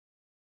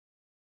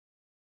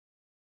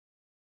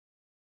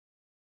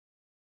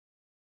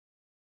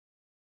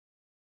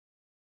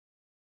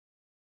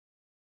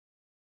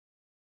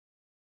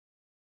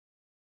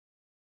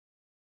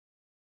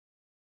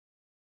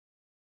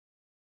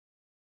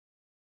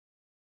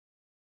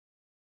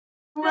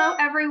Hello,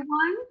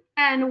 everyone,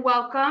 and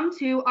welcome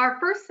to our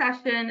first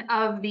session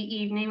of the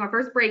evening, our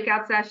first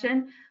breakout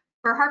session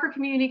for Harford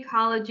Community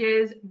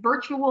College's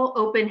virtual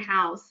open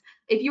house.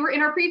 If you were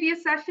in our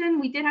previous session,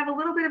 we did have a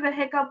little bit of a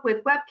hiccup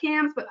with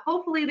webcams, but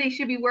hopefully they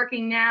should be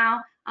working now,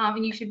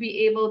 and you should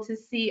be able to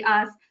see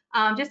us.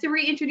 Just to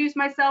reintroduce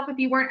myself, if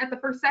you weren't at the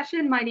first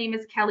session, my name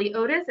is Kelly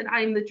Otis, and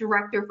I am the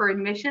Director for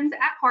Admissions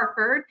at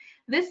Harford.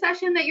 This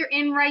session that you're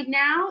in right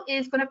now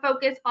is going to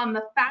focus on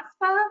the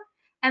FAFSA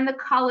and the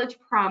College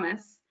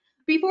Promise.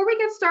 Before we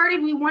get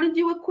started, we want to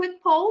do a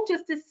quick poll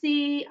just to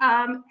see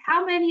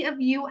how many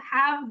of you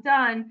have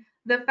done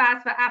the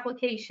FAFSA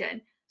application.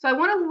 So I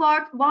want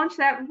to launch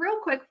that real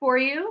quick for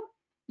you.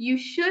 You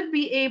should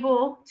be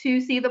able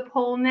to see the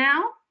poll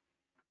now.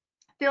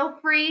 Feel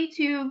free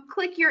to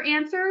click your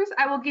answers.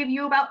 I will give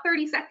you about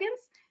 30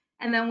 seconds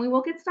and then we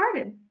will get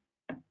started.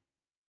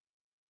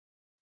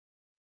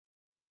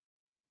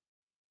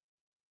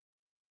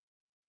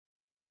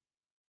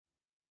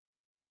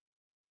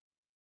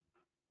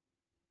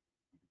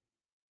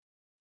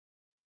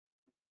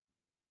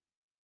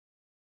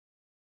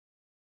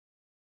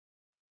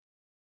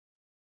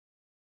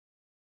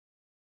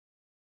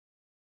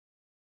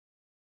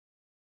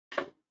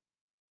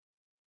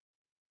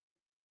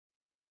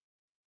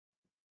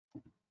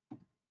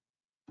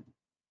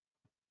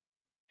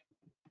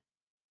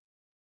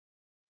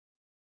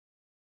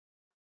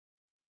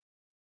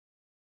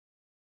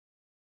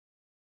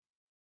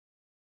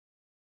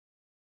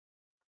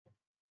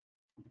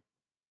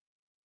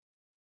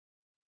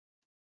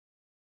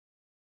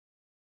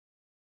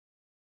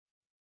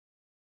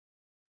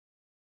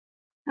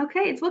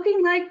 Okay, it's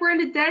looking like we're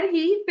in a dead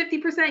heat,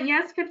 50%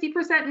 yes,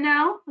 50%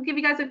 no. I'll give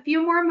you guys a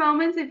few more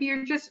moments if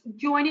you're just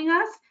joining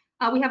us.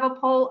 We have a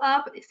poll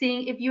up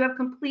seeing if you have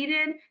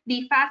completed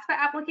the FAFSA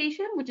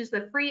application, which is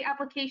the free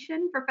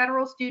application for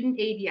federal student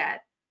aid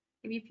yet.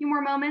 Give you a few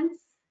more moments.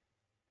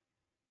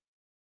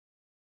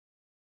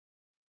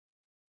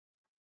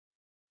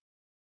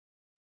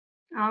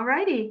 All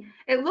righty,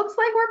 it looks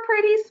like we're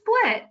pretty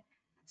split.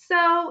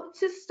 So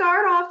to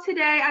start off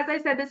today, as I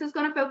said, this is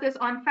going to focus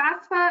on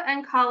FAFSA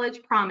and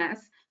College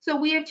Promise. So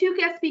we have two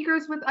guest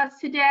speakers with us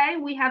today.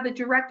 We have the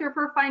Director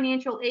for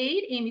Financial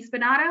Aid, Amy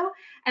Spinato,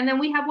 and then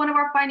we have one of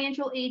our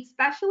financial aid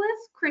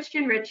specialists,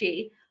 Christian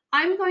Ritchie.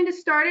 I'm going to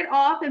start it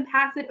off and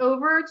pass it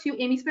over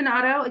to Amy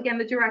Spinato, again,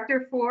 the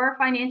Director for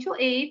Financial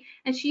Aid,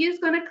 and she is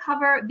going to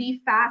cover the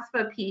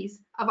FAFSA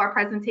piece of our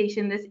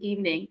presentation this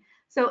evening.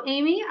 So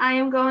Amy, I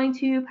am going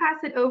to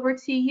pass it over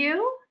to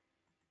you.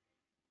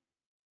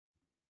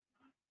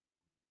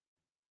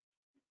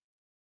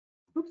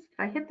 Oops,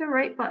 I hit the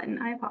right button.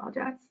 I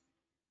apologize.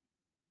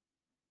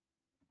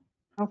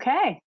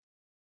 Okay.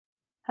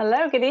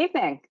 Hello, good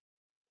evening.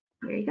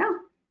 There you go.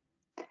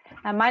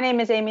 My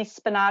name is Amy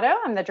Spinato.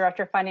 I'm the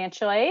Director of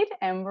Financial Aid,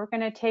 and we're going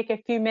to take a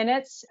few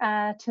minutes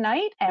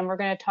tonight, and we're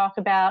going to talk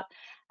about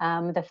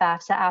the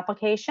FAFSA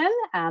application.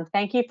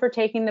 Thank you for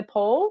taking the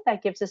poll.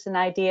 That gives us an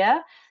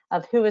idea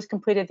of who has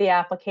completed the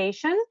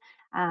application.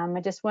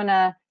 I just want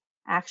to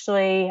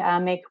actually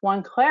make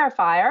one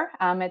clarifier.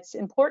 It's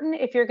important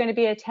if you're going to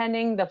be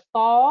attending the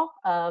fall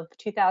of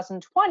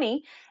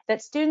 2020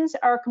 that students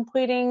are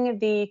completing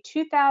the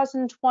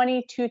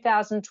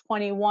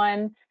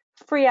 2020-2021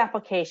 free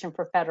application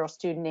for federal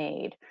student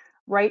aid.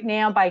 Right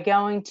now, by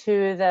going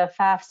to the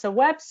FAFSA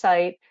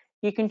website,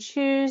 you can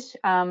choose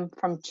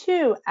from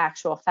two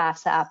actual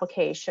FAFSA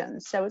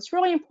applications. So it's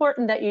really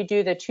important that you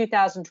do the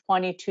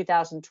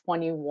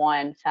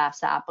 2020-2021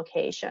 FAFSA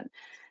application.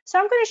 So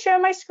I'm going to share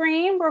my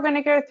screen. We're going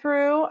to go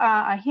through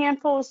a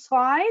handful of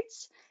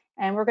slides,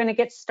 and we're going to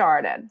get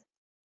started.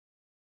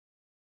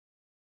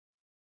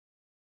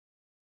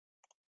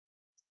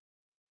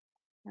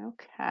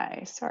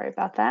 Okay, sorry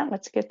about that.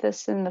 Let's get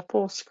this in the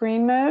full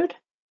screen mode.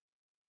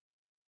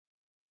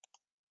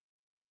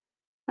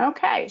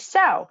 Okay,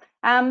 so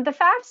the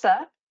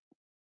FAFSA.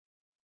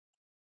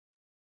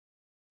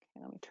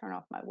 Okay, let me turn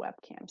off my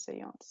webcam so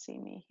you don't see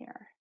me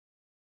here.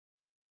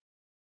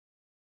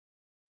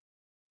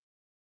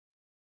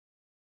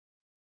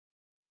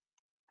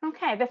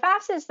 Okay, the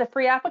FAFSA is the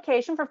free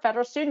application for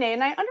federal student aid,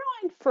 and I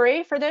underline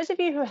free. For those of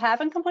you who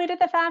haven't completed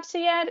the FAFSA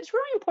yet, it's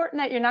really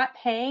important that you're not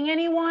paying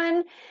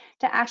anyone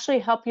to actually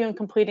help you in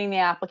completing the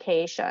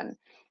application.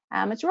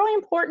 It's really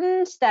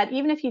important that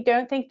even if you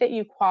don't think that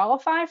you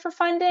qualify for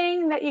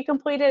funding, that you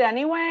complete it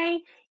anyway.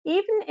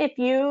 Even if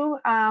you,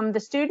 the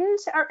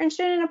students, are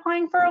interested in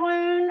applying for a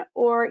loan,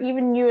 or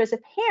even you as a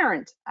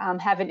parent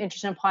have an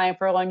interest in applying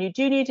for a loan, you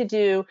do need to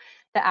do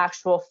the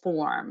actual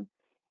form.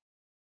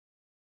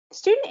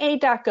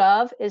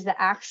 StudentAid.gov is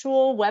the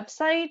actual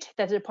website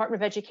that the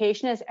Department of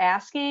Education is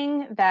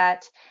asking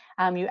that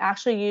you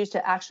actually use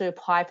to actually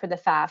apply for the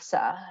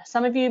FAFSA.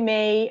 Some of you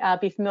may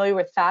be familiar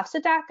with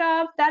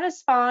FAFSA.gov. That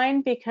is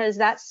fine because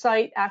that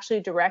site actually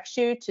directs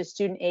you to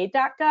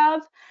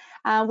StudentAid.gov.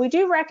 We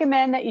do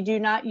recommend that you do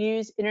not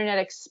use Internet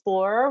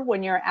Explorer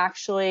when you're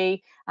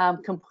actually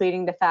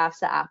completing the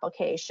FAFSA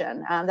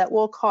application. That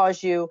will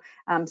cause you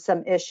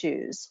some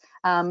issues.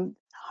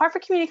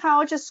 Harford Community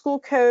College's school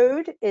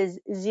code is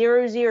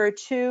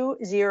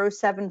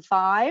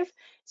 002075.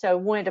 So I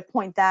wanted to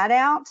point that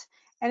out.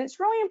 And it's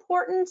really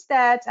important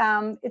that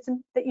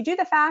that you do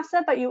the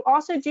FAFSA, but you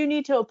also do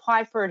need to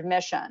apply for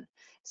admission.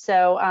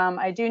 So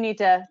I do need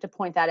to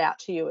point that out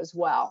to you as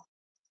well.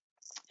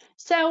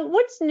 So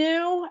what's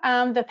new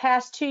the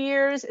past 2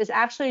 years is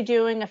actually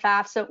doing a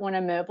FAFSA on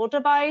a mobile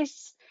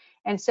device.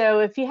 And so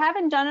if you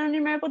haven't done it on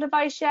your mobile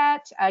device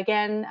yet,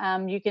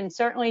 again, you can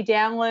certainly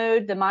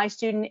download the My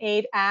Student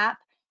Aid app,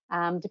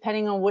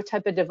 depending on what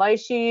type of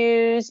device you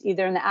use,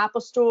 either in the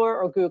Apple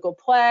Store or Google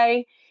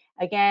Play.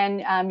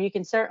 Again, you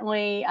can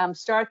certainly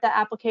start the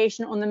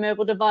application on the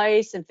mobile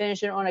device and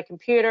finish it on a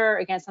computer.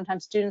 Again,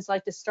 sometimes students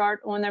like to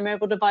start on their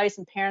mobile device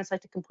and parents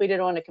like to complete it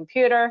on a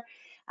computer.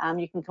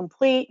 You can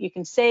complete, you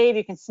can save,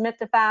 you can submit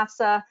the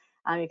FAFSA.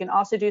 You can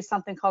also do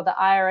something called the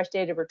IRS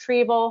data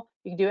retrieval.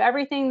 You can do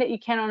everything that you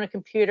can on a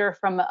computer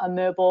from a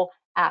mobile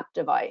app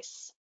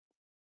device.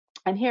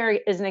 And here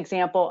is an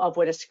example of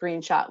what a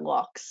screenshot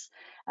looks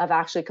of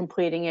actually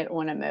completing it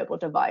on a mobile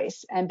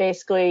device. And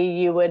basically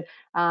you would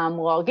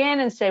log in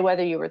and say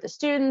whether you were the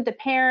student, the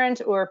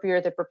parent, or if you're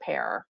the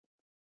preparer.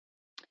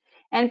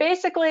 And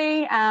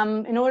basically,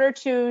 in order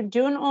to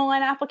do an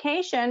online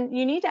application,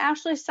 you need to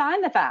actually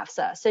sign the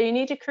FAFSA. So you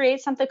need to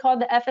create something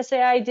called the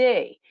FSA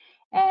ID.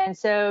 And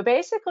so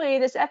basically,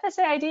 this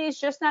FSA ID is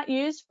just not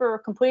used for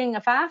completing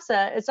a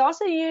FAFSA. It's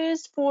also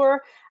used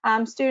for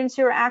students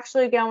who are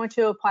actually going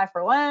to apply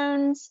for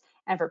loans,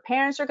 and for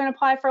parents who are going to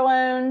apply for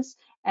loans.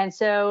 And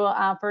so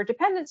for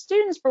dependent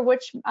students, for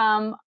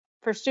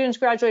students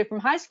graduating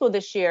from high school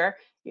this year,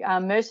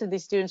 most of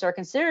these students are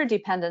considered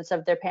dependents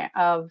of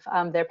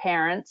their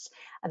parents.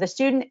 The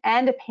student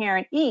and a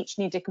parent each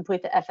need to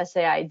complete the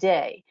FSA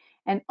ID,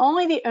 and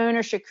only the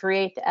owner should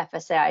create the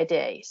FSA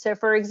ID. So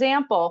for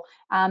example,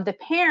 the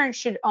parent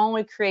should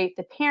only create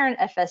the parent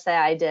FSA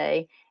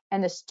ID,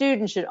 and the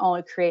student should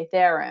only create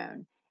their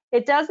own.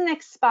 It doesn't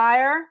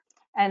expire,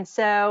 and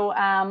so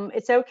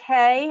it's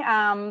okay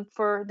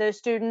for those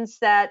students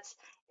that,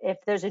 if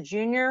there's a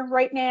junior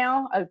right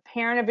now, a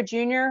parent of a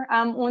junior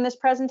on this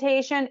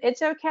presentation,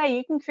 it's okay.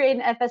 You can create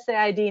an FSA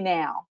ID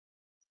now.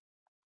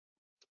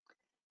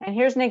 And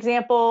here's an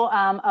example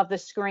of the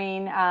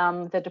screen,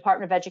 the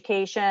Department of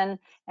Education,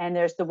 and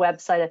there's the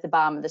website at the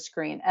bottom of the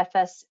screen,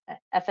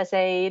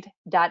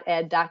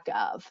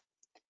 fsaid.ed.gov.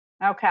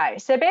 Okay,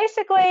 so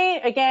basically,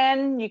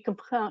 again, you can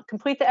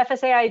complete the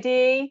FSA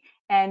ID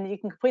and you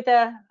can complete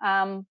the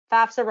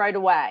FAFSA right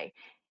away.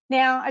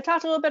 Now, I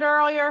talked a little bit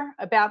earlier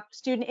about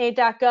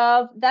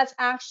studentaid.gov. That's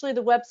actually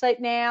the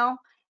website now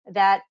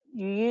that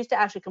you use to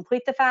actually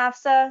complete the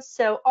FAFSA.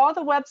 So all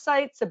the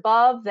websites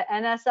above, the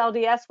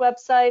NSLDS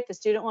website, the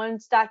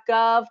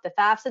studentloans.gov, the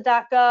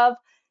FAFSA.gov,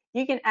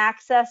 you can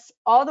access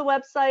all the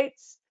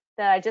websites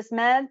that I just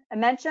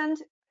mentioned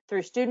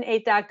through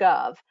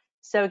studentaid.gov.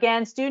 So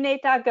again,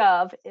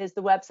 studentaid.gov is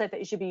the website that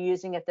you should be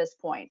using at this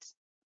point.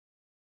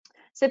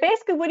 So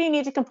basically, what do you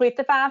need to complete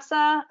the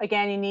FAFSA?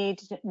 Again, you need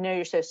to know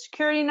your social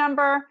security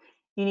number.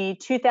 You need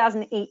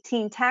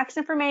 2018 tax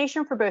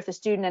information for both the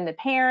student and the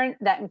parent.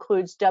 That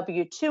includes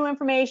W-2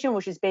 information,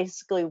 which is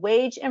basically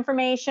wage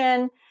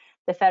information,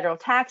 the federal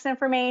tax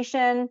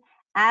information,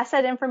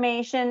 asset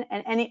information,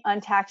 and any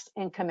untaxed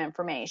income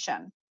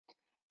information.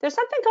 There's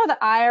something called the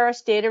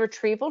IRS data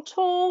retrieval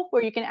tool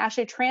where you can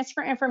actually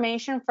transfer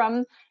information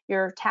from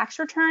your tax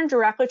return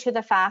directly to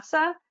the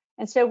FAFSA.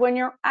 And so when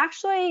you're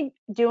actually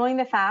doing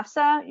the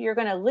FAFSA, you're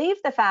going to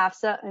leave the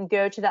FAFSA and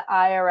go to the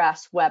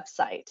IRS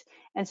website.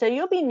 And so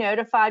you'll be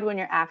notified when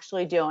you're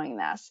actually doing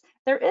this.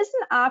 There is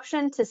an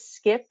option to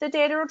skip the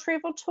data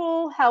retrieval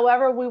tool.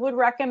 However, we would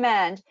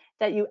recommend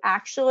that you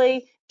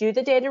actually do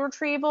the data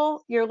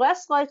retrieval. You're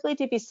less likely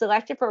to be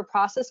selected for a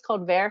process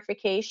called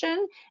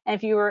verification. And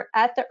if you were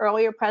at the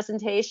earlier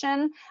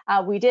presentation,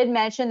 we did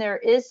mention there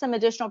is some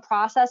additional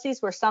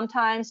processes where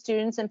sometimes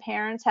students and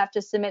parents have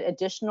to submit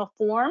additional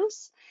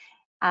forms.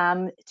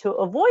 To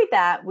avoid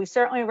that, we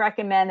certainly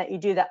recommend that you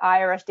do the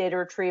IRS data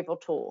retrieval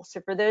tool.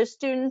 So for those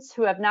students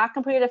who have not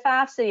completed a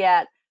FAFSA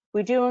yet,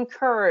 we do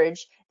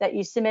encourage that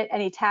you submit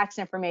any tax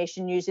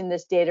information using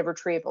this data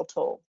retrieval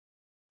tool.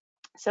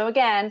 So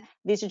again,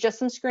 these are just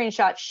some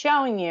screenshots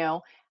showing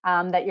you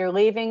that you're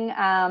leaving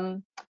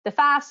the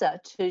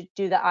FAFSA to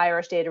do the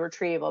IRS data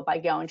retrieval by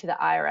going to the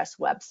IRS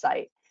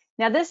website.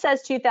 Now this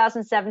says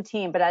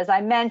 2017, but as I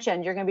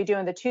mentioned, you're going to be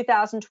doing the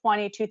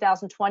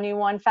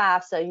 2020-2021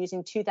 FAFSA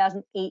using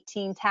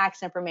 2018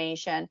 tax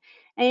information.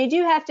 And you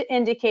do have to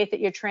indicate that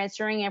you're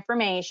transferring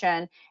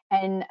information.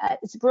 And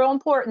it's real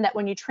important that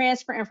when you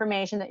transfer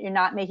information that you're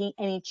not making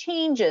any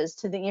changes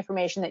to the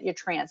information that you're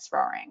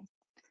transferring.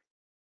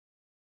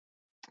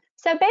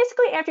 So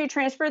basically, after you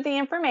transfer the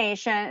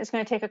information, it's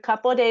going to take a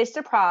couple of days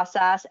to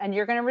process, and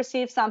you're going to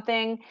receive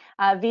something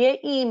via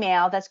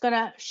email that's going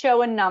to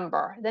show a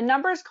number. The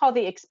number is called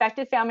the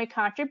expected family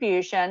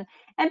contribution,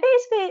 and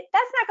basically,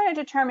 that's not going to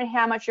determine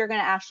how much you're going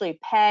to actually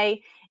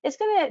pay. It's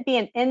going to be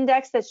an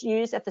index that's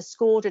used at the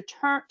school to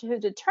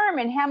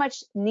determine how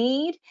much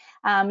need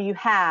you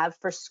have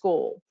for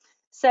school.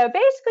 So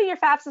basically, your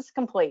FAFSA is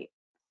complete.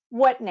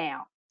 What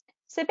now?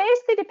 So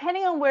basically,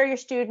 depending on where your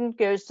student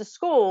goes to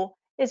school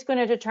is going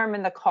to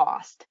determine the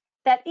cost.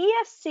 That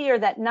EFC, or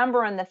that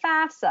number on the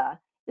FAFSA,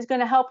 is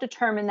going to help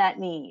determine that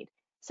need.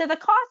 So the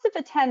cost of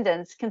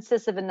attendance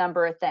consists of a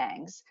number of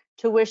things: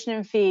 tuition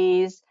and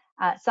fees,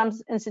 some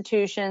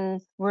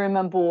institution, room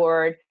and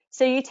board.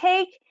 So you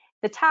take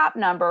the top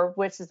number,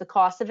 which is the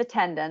cost of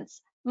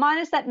attendance,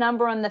 minus that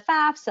number on the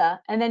FAFSA,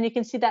 and then you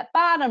can see that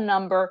bottom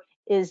number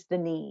is the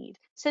need.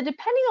 So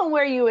depending on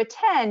where you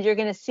attend, you're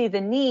going to see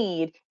the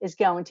need is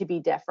going to be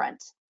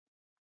different.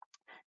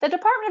 The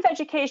Department of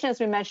Education, as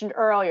we mentioned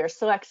earlier,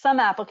 selects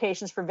some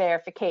applications for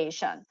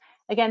verification.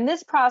 Again,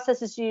 this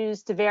process is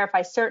used to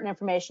verify certain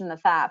information in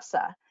the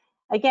FAFSA.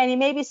 Again, you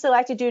may be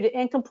selected due to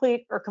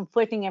incomplete or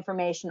conflicting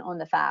information on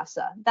the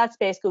FAFSA. That's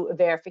basically what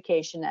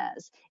verification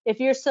is. If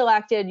you're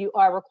selected, you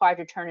are required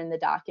to turn in the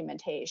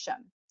documentation.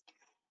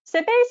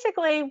 So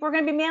basically, we're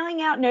going to be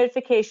mailing out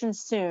notifications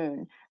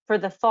soon for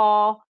the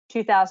fall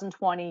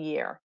 2020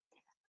 year.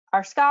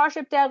 Our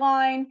scholarship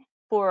deadline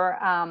for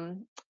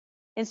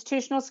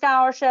institutional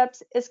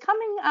scholarships is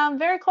coming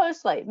very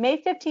closely.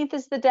 May 15th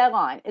is the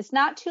deadline. It's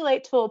not too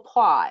late to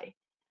apply.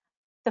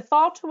 The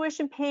fall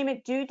tuition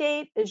payment due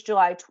date is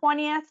July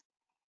 20th.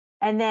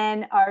 And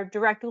then our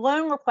direct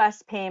loan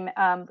request payment,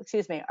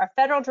 our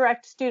federal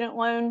direct student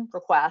loan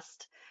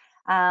request,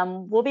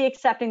 we'll be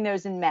accepting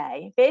those in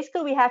May.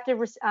 Basically, we have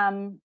to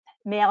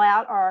mail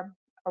out our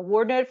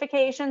award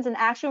notifications, and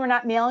actually we're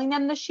not mailing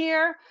them this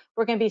year.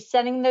 We're going to be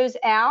sending those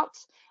out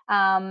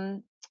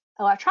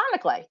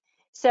electronically.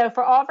 So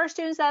for all of our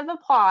students that have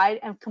applied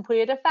and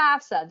completed a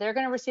FAFSA, they're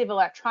going to receive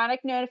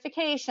electronic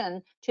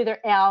notification to their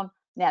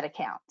ALNet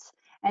accounts.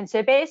 And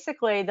so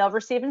basically, they'll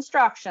receive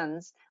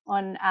instructions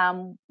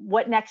on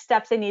what next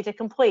steps they need to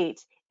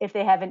complete if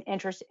they have an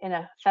interest in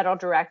a federal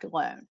direct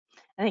loan.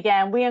 And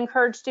again, we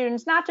encourage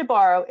students not to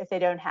borrow if they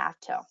don't have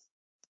to.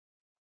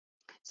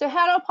 So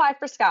how to apply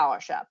for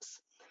scholarships?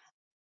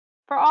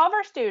 For all of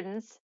our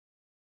students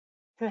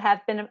who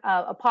have been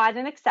applied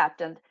and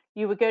accepted,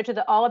 you would go to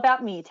the All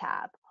About Me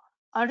tab.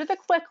 Under the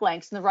quick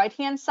links on the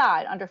right-hand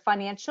side, under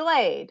financial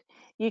aid,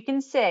 you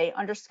can see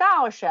under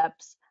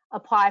scholarships,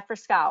 apply for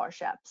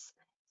scholarships.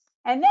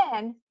 And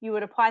then you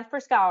would apply for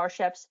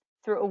scholarships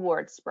through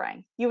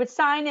AwardSpring. You would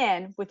sign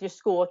in with your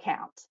school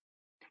account.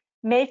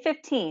 May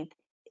 15th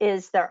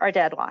is our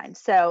deadline.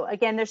 So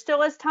again, there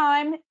still is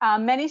time.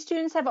 Many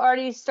students have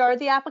already started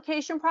the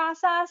application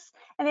process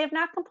and they have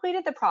not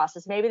completed the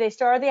process. Maybe they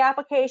started the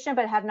application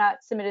but have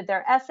not submitted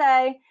their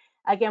essay.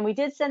 Again, we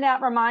did send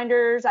out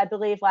reminders, I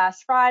believe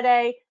last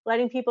Friday,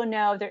 letting people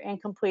know their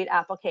incomplete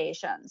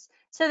applications.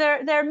 So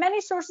there are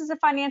many sources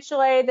of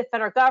financial aid: the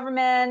federal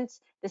government,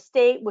 the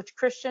state, which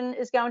Christian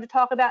is going to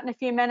talk about in a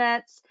few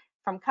minutes,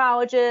 from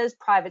colleges,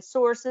 private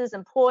sources,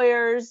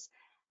 employers.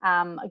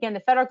 Again, the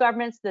federal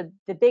government's the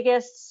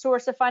biggest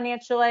source of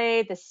financial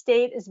aid. The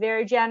state is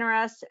very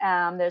generous.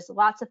 There's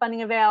lots of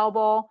funding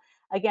available.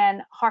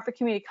 Again, Harford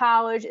Community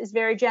College is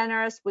very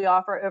generous. We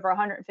offer over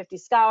 150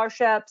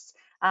 scholarships.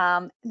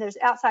 There's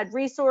outside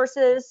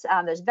resources.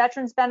 There's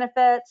veterans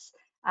benefits.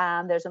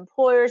 There's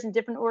employers and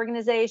different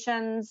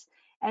organizations.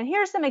 And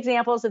here's some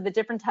examples of the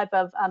different type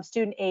of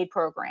student aid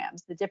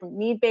programs, the different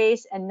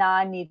need-based and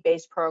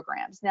non-need-based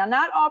programs. Now,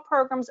 not all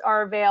programs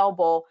are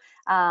available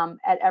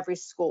at every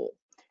school.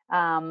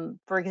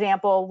 For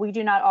example, we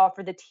do not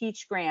offer the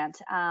Teach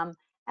Grant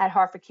at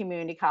Harford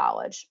Community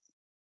College.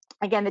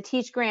 Again, the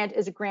Teach Grant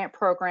is a grant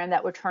program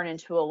that would turn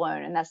into a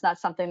loan, and that's not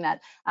something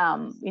that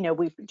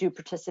we do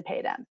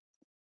participate in.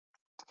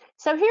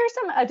 So here's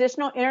some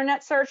additional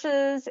internet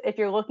searches if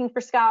you're looking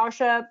for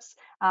scholarships: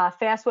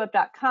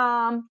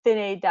 fastweb.com,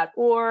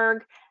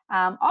 finaid.org.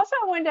 Also,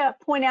 I wanted to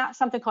point out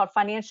something called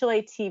Financial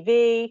Aid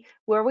TV,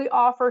 where we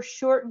offer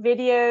short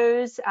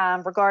videos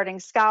regarding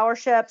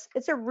scholarships.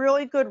 It's a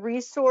really good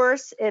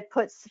resource. It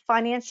puts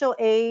financial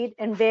aid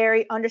in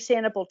very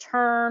understandable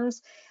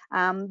terms,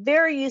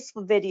 very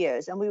useful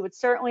videos, and we would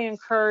certainly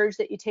encourage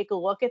that you take a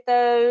look at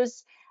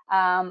those.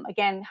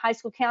 Again, high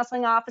school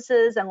counseling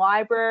offices and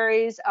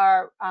libraries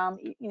are,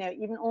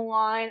 even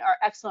online, are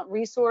excellent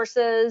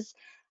resources.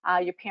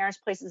 Your parents'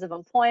 places of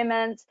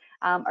employment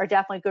are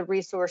definitely good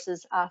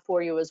resources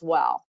for you as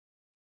well.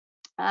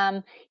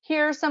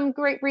 Here are some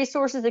great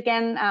resources.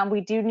 Again, we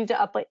do need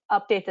to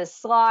update this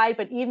slide,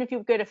 but even if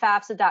you go to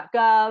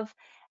FAFSA.gov,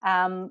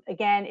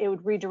 again, it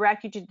would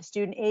redirect you to the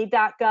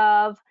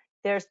studentaid.gov.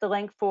 There's the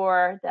link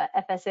for the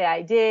FSA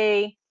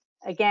ID.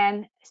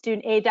 Again,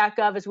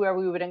 studentaid.gov is where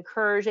we would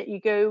encourage that you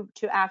go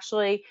to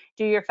actually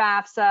do your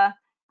FAFSA.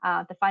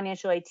 The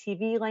Financial Aid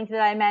TV link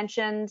that I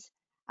mentioned.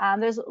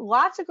 There's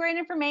lots of great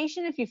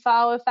information if you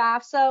follow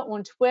FAFSA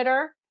on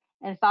Twitter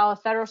and follow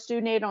Federal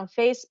Student Aid on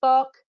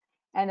Facebook.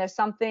 And there's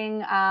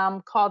something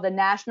called the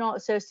National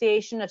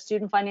Association of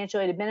Student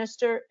Financial Aid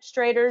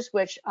Administrators,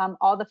 which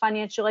all the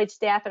financial aid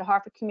staff at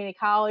Harford Community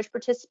College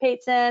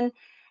participates in.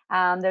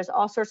 There's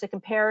all sorts of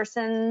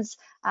comparisons,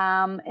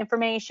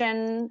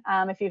 information.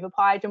 If you've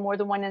applied to more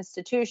than one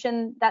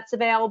institution, that's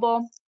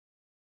available.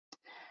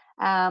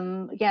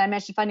 Again, I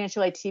mentioned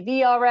Financial Aid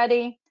TV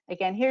already.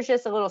 Again, here's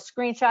just a little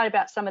screenshot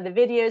about some of the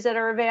videos that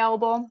are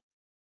available.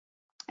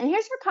 And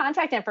here's your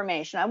contact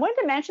information. I wanted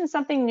to mention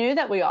something new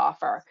that we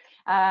offer.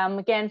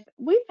 Again,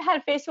 we've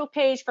had a Facebook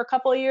page for a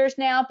couple of years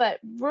now, but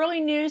really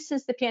new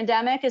since the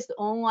pandemic is the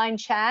online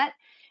chat.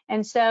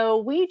 And so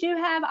we do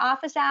have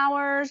office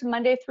hours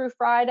Monday through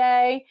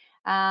Friday.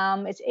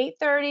 It's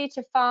 8:30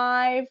 to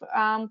 5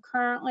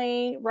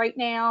 currently right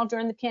now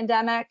during the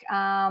pandemic,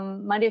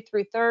 Monday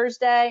through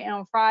Thursday, and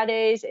on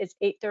Fridays it's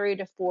 8:30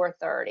 to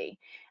 4:30.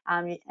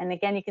 And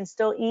again, you can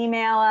still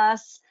email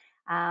us.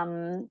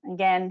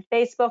 Again,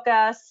 Facebook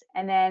us,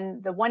 and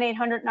then the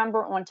 1-800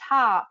 number on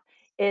top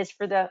is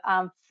for the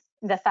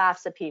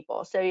FAFSA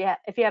people. So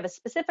if you have a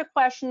specific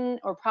question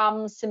or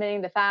problem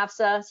submitting the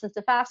FAFSA, since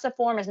the FAFSA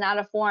form is not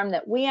a form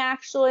that we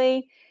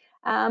actually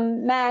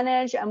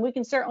manage, and we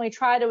can certainly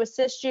try to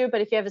assist you,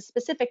 but if you have a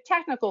specific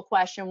technical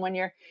question when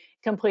you're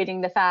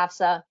completing the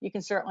FAFSA, you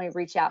can certainly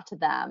reach out to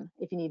them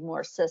if you need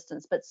more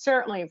assistance, but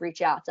certainly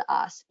reach out to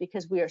us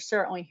because we are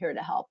certainly here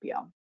to help you.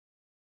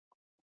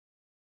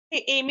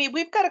 Hey, Amy,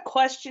 we've got a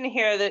question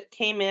here that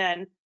came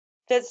in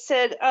that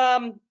said,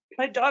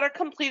 my daughter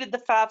completed the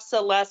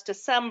FAFSA last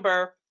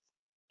December,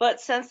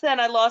 but since then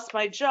I lost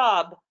my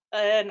job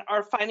and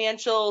our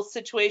financial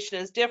situation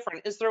is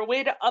different. Is there a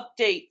way to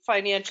update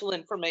financial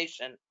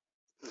information?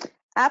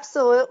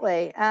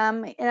 Absolutely.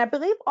 And I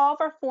believe all of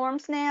our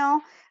forms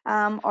now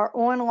are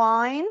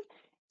online.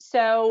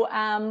 So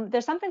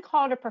there's something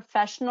called a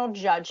professional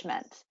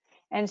judgment.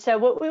 And so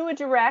what we would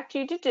direct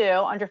you to do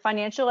under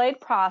financial aid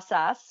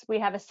process, we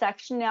have a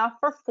section now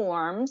for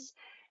forms.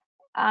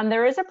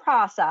 There is a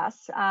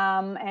process,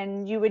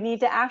 and you would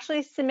need to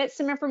actually submit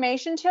some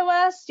information to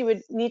us. You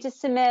would need to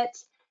submit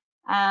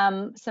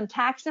some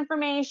tax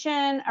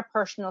information, a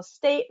personal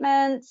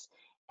statement,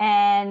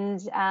 and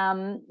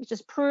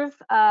just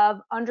proof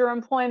of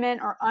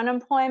underemployment or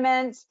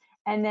unemployment.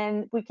 And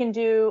then we can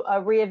do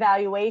a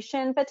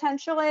reevaluation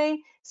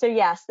potentially. So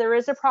yes, there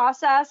is a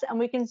process, and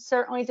we can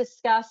certainly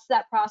discuss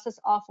that process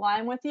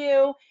offline with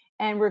you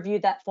and review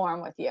that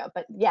form with you.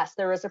 But yes,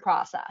 there is a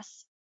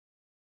process.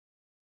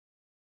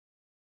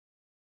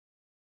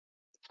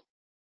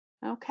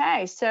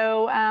 Okay,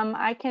 so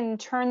I can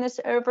turn this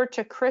over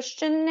to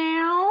Christian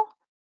now,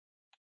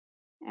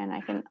 and I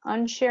can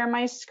unshare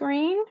my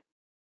screen.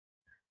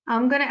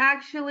 I'm going to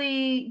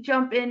actually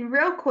jump in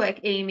real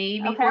quick,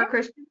 Amy, before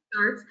Christian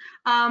starts.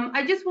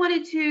 I just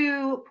wanted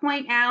to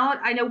point out,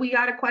 I know we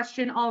got a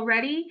question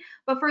already,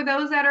 but for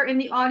those that are in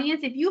the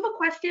audience, if you have a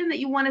question that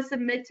you want to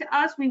submit to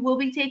us, we will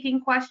be taking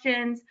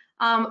questions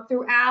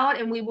throughout,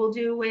 and we will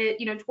do it,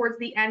 towards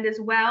the end as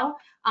well.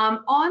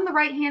 On the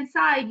right-hand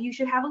side, you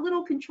should have a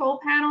little control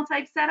panel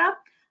type setup,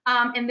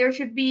 and there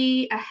should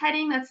be a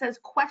heading that says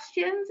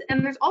questions,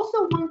 and there's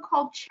also one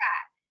called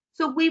chat.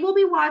 So we will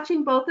be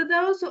watching both of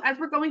those. So as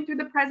we're going through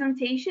the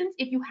presentations,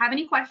 if you have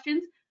any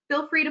questions,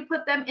 feel free to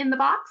put them in the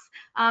box,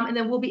 and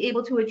then we'll be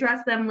able to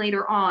address them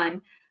later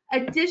on.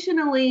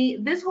 Additionally,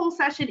 this whole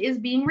session is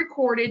being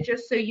recorded,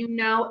 just so you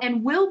know,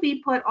 and will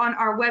be put on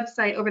our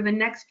website over the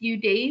next few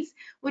days,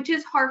 which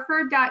is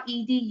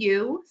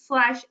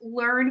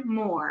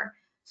harford.edu/learn-more.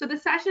 So the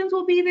sessions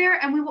will be there,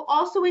 and we will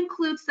also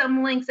include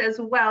some links as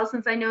well,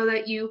 since I know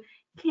that you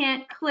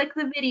can't click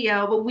the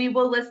video, but we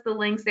will list the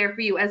links there for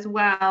you as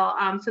well,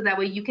 so that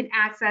way you can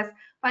access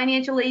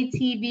Financial Aid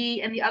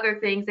TV and the other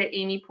things that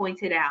Amy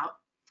pointed out.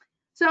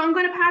 So I'm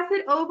going to pass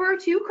it over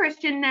to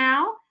Christian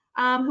now,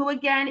 who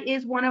again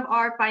is one of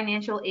our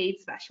financial aid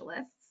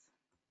specialists.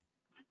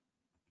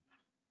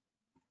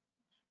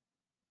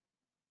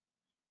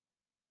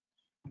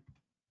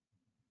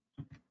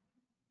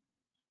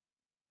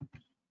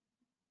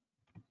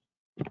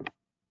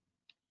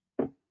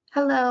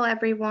 Hello,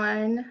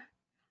 everyone.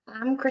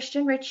 I'm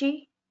Christian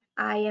Ritchie.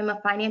 I am a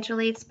financial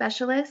aid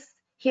specialist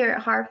here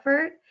at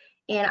Harford,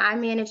 and I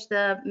manage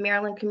the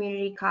Maryland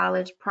Community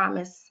College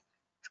Promise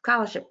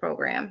Scholarship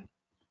Program.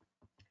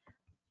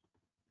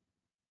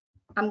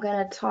 I'm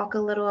going to talk a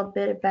little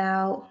bit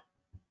about,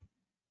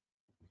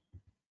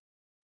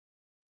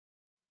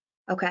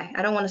 okay,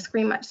 I don't want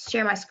to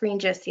share my screen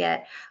just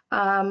yet.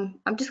 I'm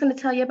just going to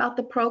tell you about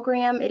the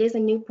program. It is a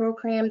new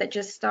program that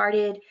just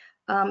started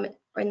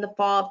in the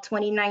fall of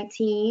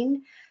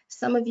 2019.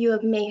 Some of you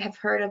may have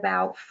heard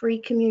about Free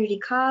Community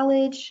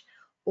College,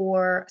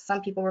 or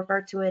some people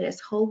refer to it as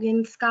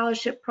Hogan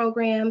Scholarship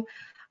Program,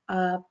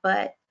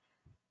 but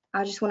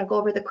I just want to go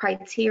over the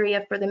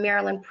criteria for the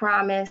Maryland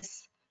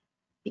Promise,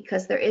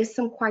 because there is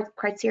some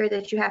criteria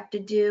that you have to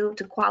do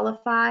to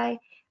qualify.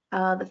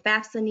 The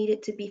FAFSA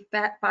needed to be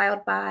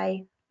filed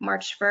by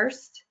March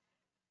 1st.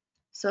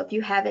 So if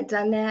you haven't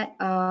done that,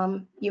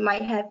 you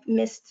might have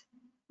missed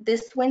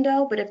this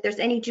window, but if there's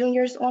any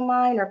juniors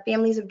online or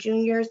families of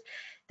juniors,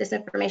 this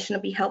information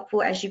will be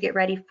helpful as you get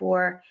ready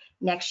for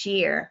next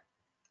year.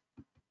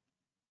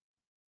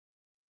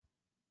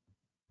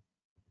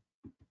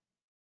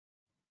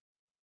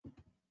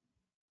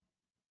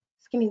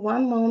 Just give me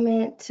one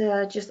moment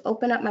to just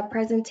open up my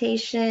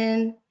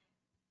presentation.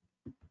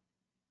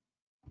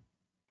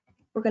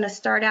 We're going to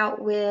start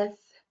out with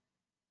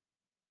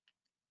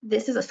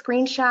This is a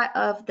screenshot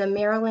of the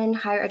Maryland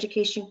Higher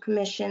Education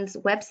Commission's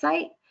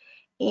website.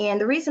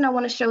 And the reason I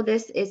want to show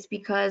this is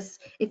because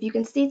if you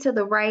can see to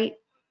the right,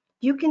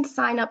 you can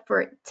sign up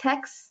for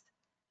text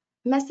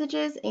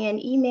messages and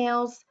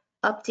emails,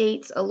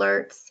 updates,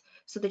 alerts,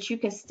 so that you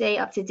can stay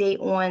up to date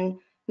on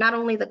not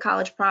only the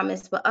College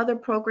Promise, but other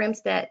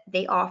programs that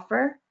they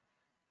offer.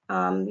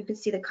 You can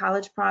see the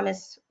College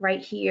Promise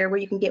right here, where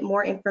you can get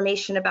more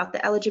information about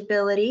the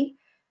eligibility.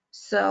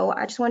 So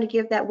I just want to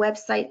give that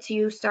website to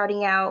you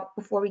starting out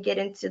before we get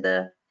into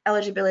the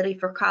eligibility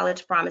for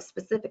College Promise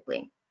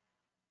specifically.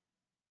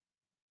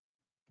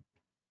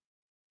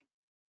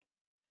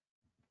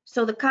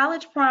 So the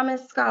College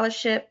Promise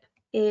Scholarship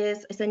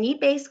is a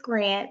need-based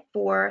grant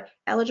for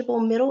eligible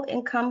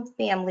middle-income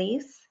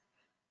families,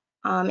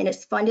 and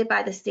it's funded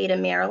by the state of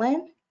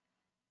Maryland.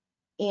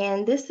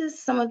 And this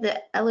is some of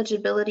the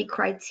eligibility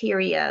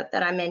criteria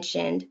that I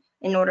mentioned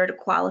in order to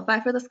qualify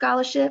for the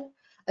scholarship.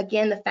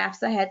 Again, the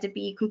FAFSA had to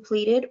be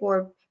completed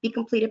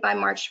by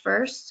March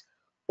 1st,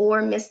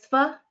 or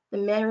MISFA, the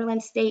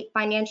Maryland State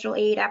Financial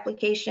Aid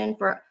Application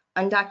for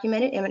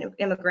Undocumented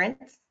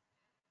Immigrants.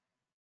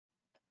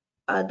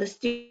 The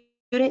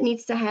student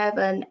needs to have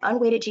an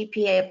unweighted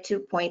GPA of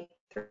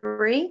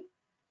 2.3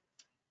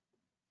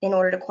 in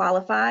order to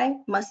qualify,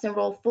 must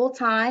enroll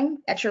full-time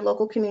at your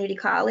local community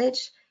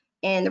college.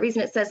 And the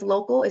reason it says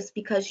local is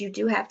because you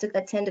do have to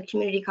attend a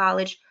community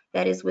college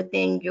that is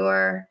within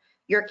your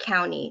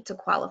county to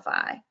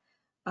qualify.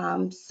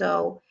 And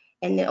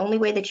the only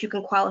way that you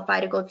can qualify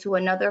to go to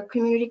another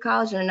community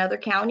college in another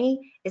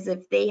county is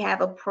if they have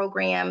a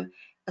program,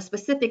 a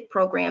specific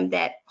program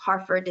that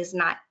Harford does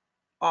not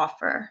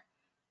offer.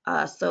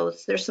 So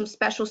there's some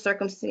special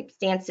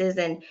circumstances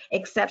and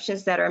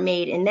exceptions that are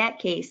made in that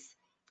case,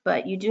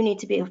 but you do need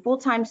to be a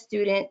full-time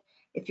student.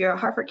 If you're a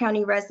Harford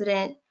County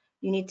resident,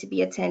 you need to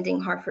be attending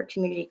Harford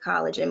Community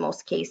College in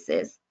most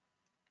cases.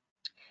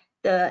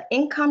 The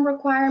income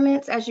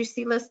requirements, as you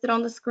see listed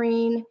on the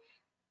screen,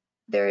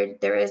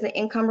 there is an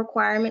income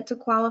requirement to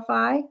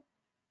qualify.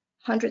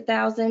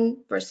 100,000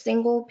 for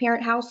single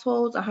parent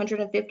households,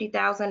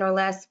 150,000 or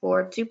less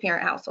for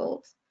two-parent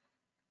households.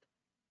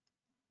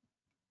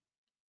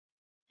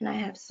 And I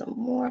have some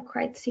more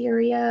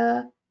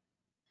criteria.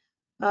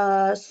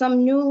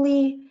 Some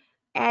newly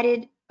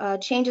added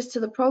changes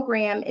to the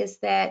program is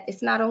that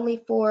it's not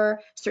only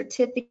for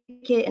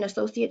certificate and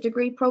associate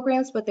degree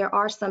programs, but there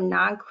are some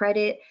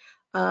non-credit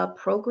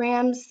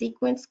programs,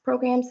 sequence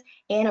programs,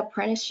 and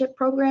apprenticeship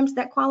programs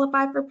that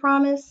qualify for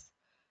Promise.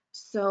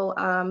 So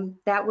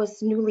that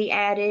was newly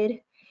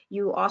added.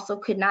 You also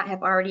could not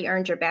have already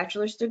earned your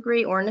bachelor's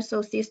degree or an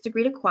associate's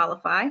degree to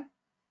qualify.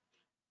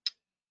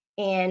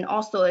 And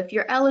also, if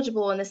you're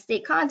eligible and the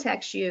state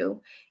contacts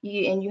you,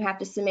 and you have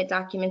to submit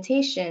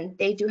documentation,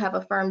 they do have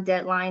a firm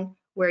deadline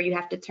where you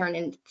have to turn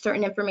in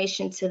certain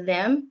information to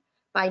them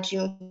by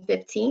June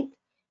 15th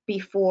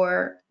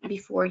before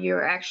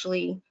you're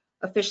actually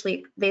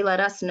officially, they let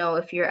us know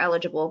if you're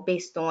eligible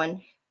based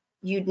on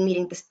you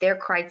meeting their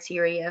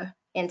criteria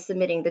and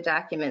submitting the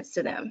documents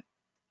to them.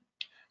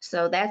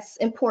 So that's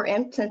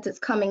important since it's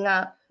coming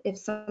up. If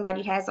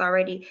somebody has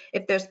already,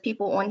 if there's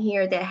people on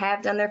here that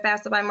have done their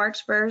FAFSA by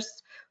March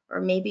 1st,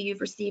 or maybe you've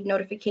received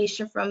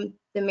notification from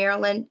the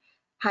Maryland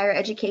Higher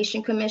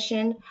Education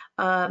Commission,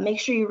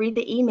 make sure you read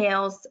the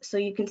emails so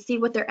you can see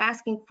what they're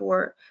asking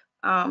for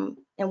and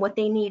what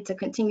they need to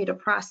continue to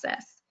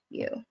process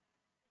you.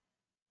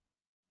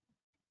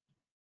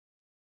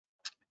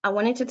 I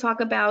wanted to talk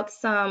about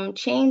some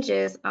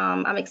changes.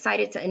 I'm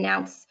excited to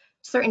announce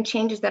certain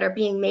changes that are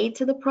being made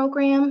to the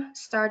program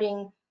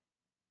starting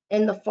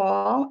in the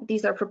fall.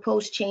 These are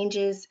proposed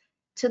changes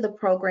to the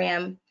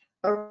program.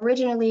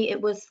 Originally,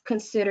 it was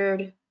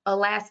considered a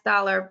last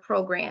dollar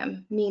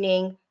program,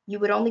 meaning you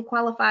would only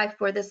qualify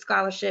for this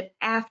scholarship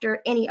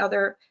after any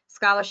other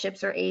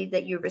scholarships or aid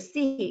that you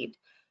received.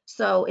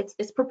 So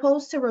it's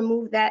proposed to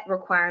remove that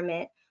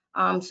requirement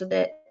so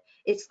that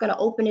it's going to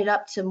open it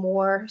up to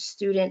more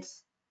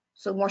students,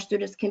 so more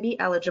students can be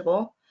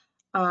eligible.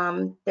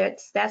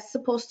 That's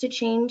supposed to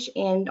change.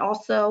 And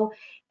also,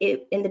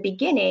 in the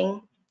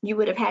beginning, you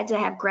would have had to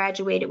have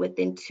graduated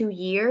within 2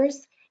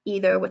 years,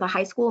 either with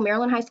a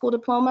Maryland high school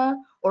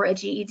diploma or a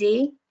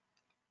GED.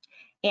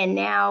 And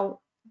now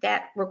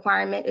that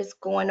requirement is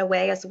going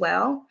away as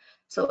well.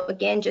 So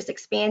again, just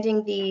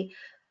expanding the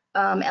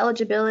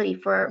eligibility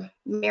for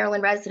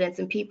Maryland residents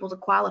and people to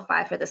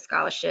qualify for the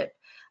scholarship.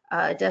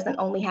 It doesn't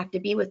only have to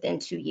be within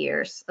 2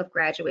 years of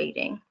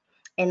graduating.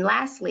 And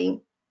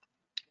lastly,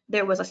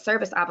 there was a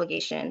service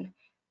obligation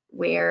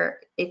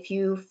where once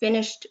you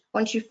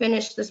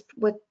finished this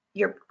with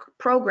your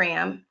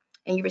program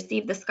and you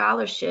received the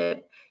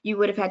scholarship, you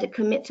would have had to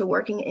commit to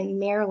working in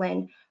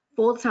Maryland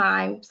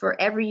full-time for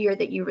every year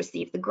that you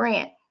received the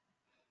grant.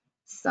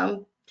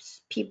 Some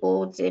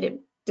people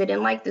didn't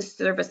like this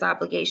service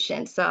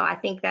obligation, so I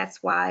think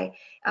that's why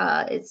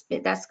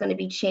that's going to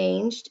be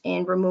changed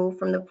and removed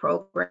from the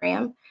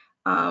program.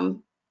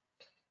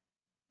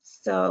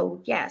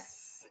 So yes.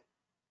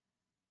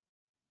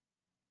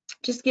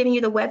 Just giving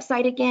you the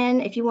website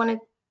again, if you want to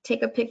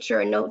take a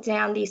picture or note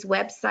down these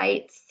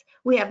websites.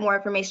 We have more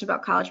information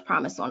about College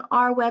Promise on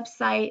our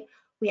website.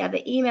 We have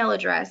an email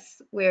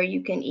address where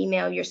you can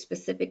email your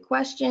specific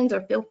questions,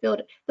 or feel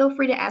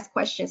free to ask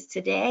questions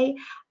today.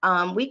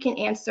 We can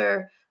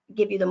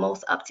give you the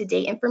most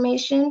up-to-date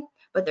information,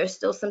 but there's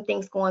still some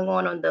things going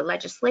on the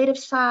legislative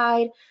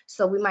side,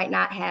 so we might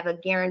not have a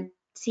guarantee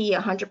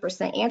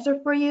 100% answer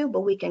for you,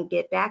 but we can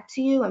get back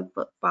to you and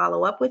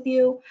follow up with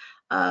you.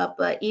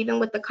 But even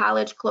with the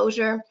college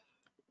closure,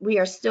 we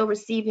are still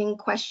receiving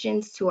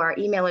questions to our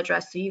email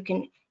address, so you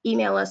can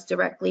email us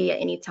directly at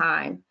any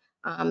time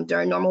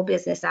during normal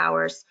business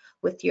hours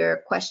with your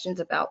questions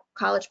about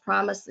College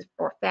Promise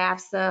or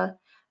FAFSA,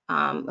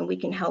 and we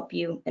can help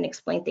you and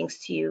explain things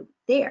to you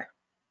there.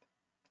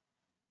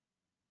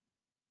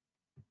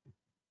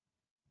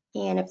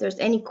 And if there's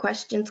any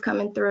questions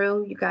coming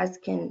through, you guys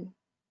can.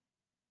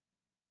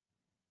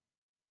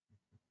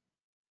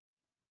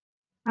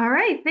 All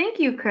right, thank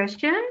you,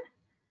 Christian.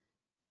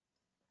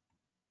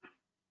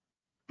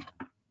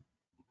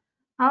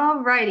 All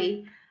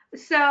righty,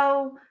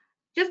 so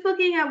just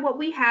looking at what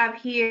we have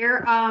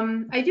here,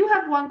 I do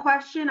have one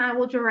question. I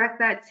will direct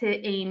that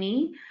to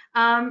Amy.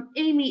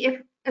 Amy, if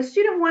a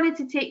student wanted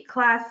to take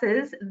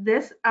classes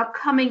this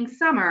upcoming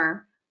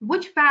summer,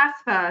 which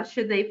FAFSA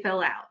should they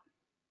fill out?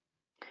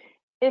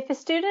 If a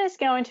student is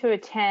going to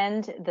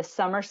attend the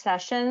summer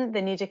session,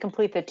 they need to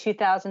complete the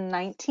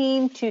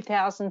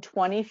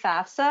 2019-2020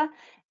 FAFSA,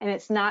 and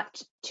it's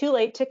not too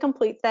late to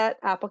complete that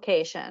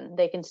application.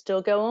 They can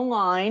still go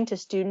online to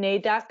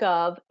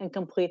studentaid.gov and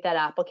complete that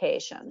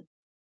application.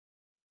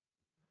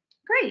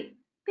 Great,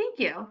 thank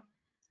you.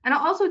 And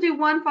I'll also do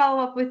one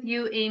follow-up with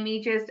you,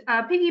 Amy, just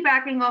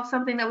piggybacking off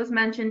something that was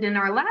mentioned in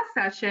our last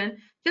session,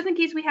 just in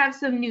case we have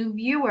some new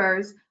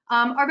viewers.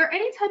 Are there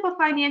any type of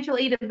financial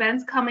aid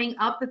events coming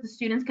up that the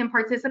students can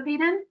participate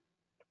in?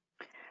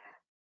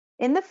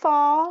 In the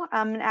fall,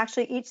 and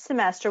actually each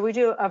semester, we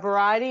do a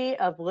variety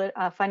of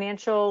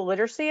financial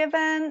literacy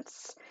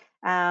events.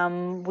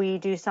 We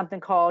do something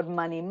called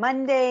Money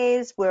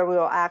Mondays, where we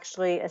will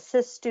actually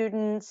assist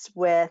students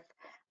with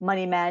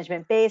money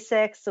management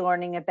basics,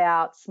 learning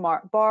about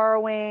smart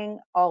borrowing,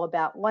 all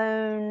about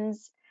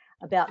loans,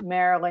 about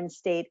Maryland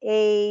state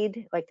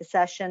aid, like the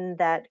session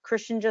that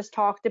Christian just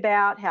talked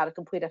about, how to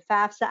complete a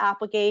FAFSA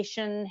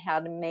application,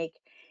 how to make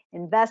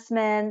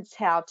investments,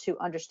 how to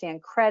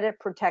understand credit,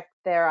 protect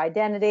their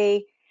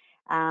identity,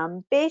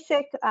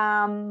 basic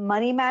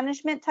money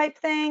management type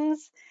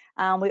things.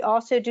 We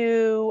also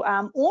do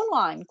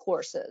online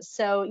courses.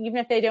 So even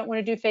if they don't want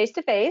to do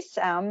face-to-face,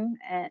 and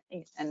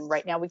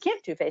right now we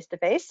can't do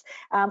face-to-face,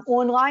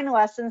 online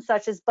lessons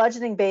such as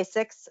budgeting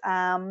basics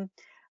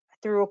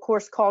through a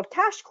course called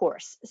Cash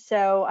Course.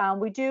 So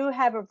we do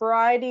have a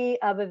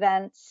variety of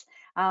events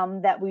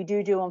that we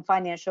do on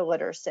financial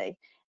literacy.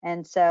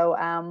 And so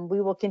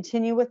we will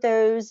continue with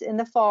those in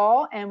the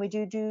fall, and we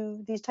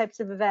do these types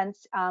of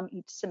events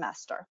each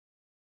semester.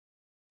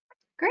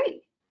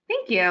 Great,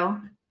 thank you.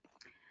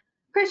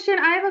 Christian,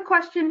 I have a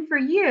question for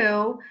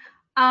you.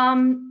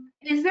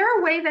 Is there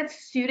a way that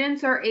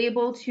students are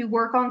able to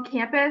work on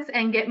campus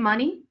and get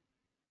money?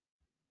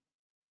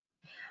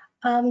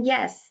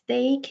 Yes,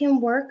 they can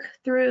work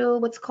through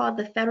what's called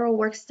the Federal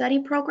Work Study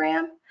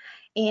Program.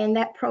 And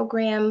that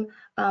program,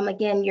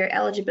 again, your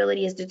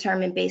eligibility is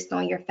determined based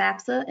on your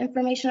FAFSA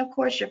information, of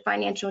course, your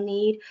financial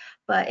need,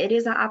 but it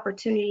is an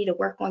opportunity to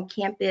work on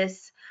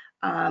campus.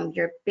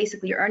 You're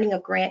earning a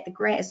grant. The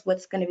grant is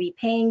what's going to be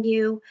paying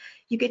you.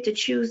 You get to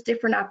choose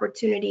different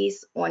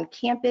opportunities on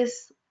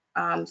campus.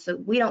 So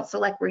we don't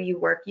select where you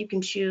work. You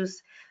can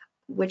choose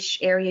which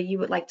area you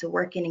would like to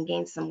work in and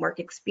gain some work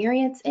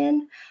experience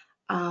in.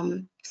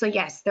 So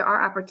yes, there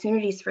are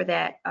opportunities for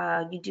that.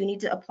 You do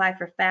need to apply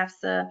for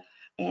FAFSA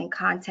and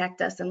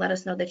contact us and let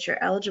us know that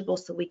you're eligible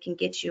so we can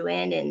get you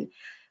in and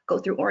go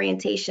through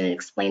orientation and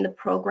explain the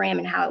program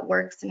and how it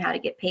works and how to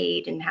get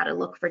paid and how to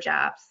look for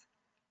jobs.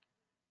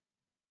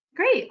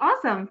 Great,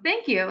 awesome,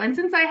 thank you. And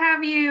since I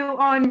have you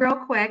on real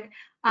quick,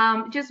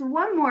 just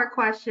one more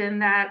question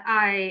that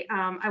I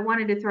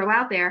wanted to throw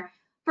out there.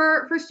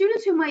 For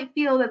students who might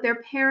feel that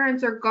their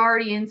parents or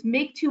guardians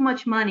make too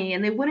much money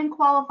and they wouldn't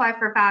qualify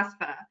for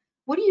FAFSA,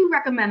 what do you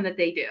recommend that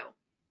they do?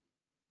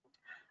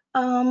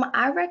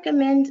 I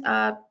recommend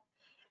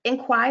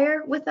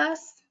inquire with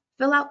us,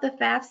 fill out the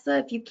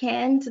FAFSA if you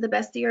can to the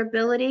best of your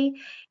ability,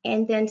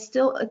 and then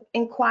still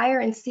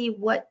inquire and see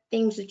what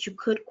things that you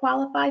could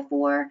qualify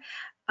for,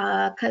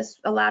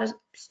 because a lot of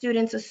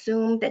students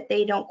assume that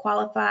they don't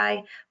qualify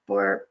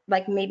for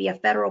like maybe a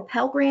federal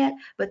Pell Grant,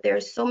 but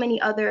there's so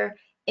many other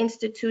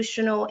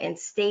institutional and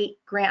state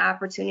grant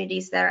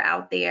opportunities that are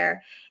out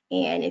there.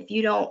 And if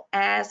you don't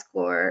ask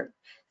or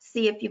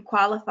see if you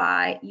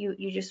qualify,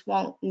 you just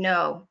won't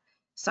know.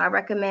 So I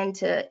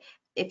recommend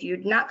if you're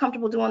not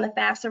comfortable doing the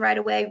FAFSA right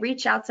away,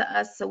 reach out to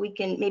us so we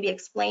can maybe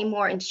explain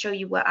more and show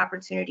you what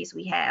opportunities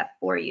we have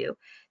for you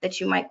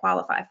that you might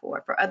qualify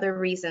for other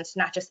reasons,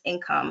 not just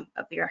income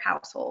of your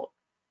household.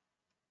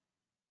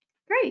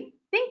 Great,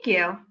 thank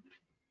you.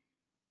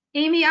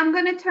 Amy, I'm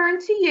going to turn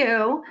to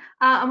you.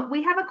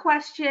 We have a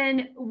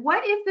question.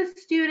 What if the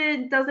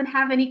student doesn't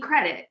have any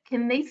credit?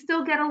 Can they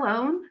still get a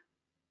loan?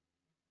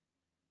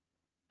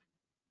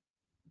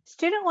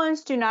 Student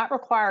loans do not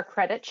require a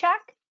credit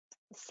check.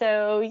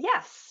 So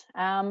yes,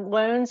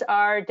 loans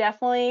are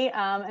definitely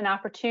an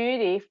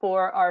opportunity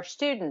for our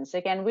students.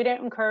 Again, we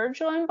don't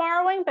encourage loan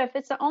borrowing, but if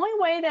it's the only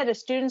way that a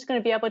student's going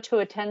to be able to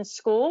attend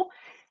school,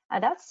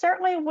 that's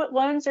certainly what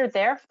loans are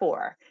there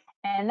for.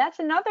 And that's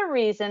another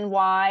reason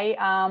why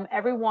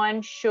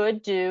everyone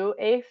should do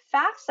a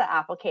FAFSA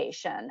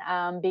application,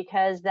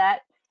 because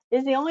that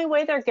is the only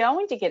way they're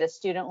going to get a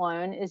student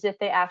loan is if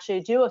they actually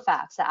do a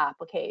FAFSA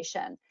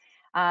application.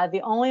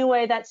 The only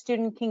way that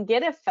student can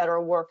get a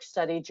federal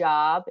work-study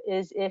job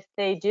is if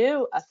they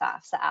do a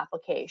FAFSA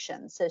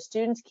application. So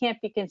students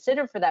can't be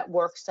considered for that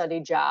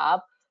work-study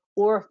job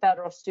or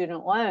federal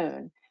student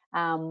loan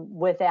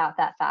without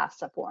that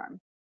FAFSA form.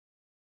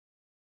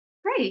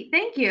 Great,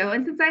 thank you.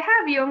 And since I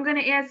have you, I'm going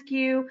to ask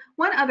you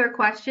one other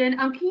question.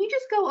 Can you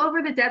just go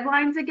over the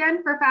deadlines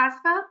again for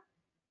FAFSA?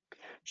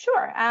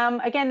 Sure.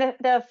 Again,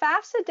 the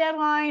FAFSA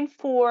deadline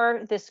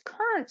for this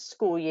current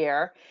school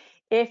year,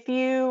 if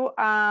you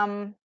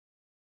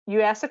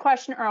you asked a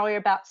question earlier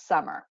about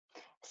summer.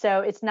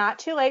 So it's not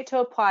too late to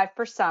apply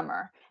for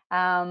summer,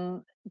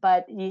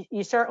 but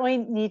you certainly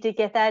need to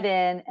get that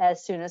in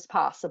as soon as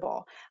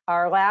possible.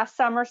 Our last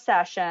summer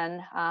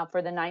session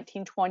for the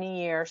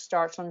 1920 year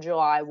starts on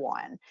July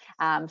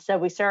 1. So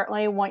we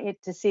certainly want you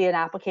to see an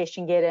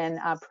application get in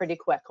pretty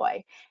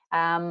quickly.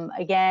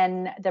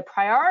 Again, the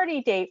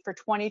priority date for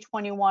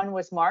 2021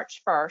 was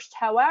March 1st.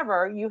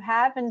 However, you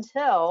have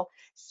until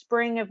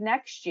spring of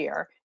next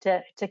year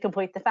to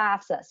complete the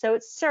FAFSA. So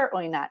it's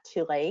certainly not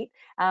too late.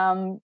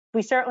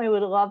 We certainly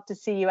would love to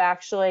see you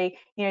actually,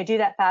 do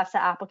that FAFSA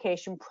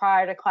application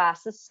prior to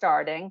classes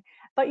starting,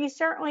 but you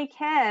certainly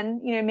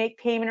can, make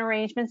payment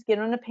arrangements, get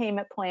on a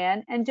payment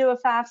plan, and do a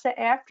FAFSA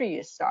after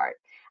you start.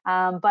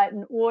 But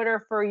in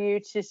order for you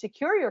to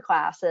secure your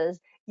classes,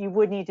 you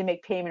would need to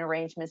make payment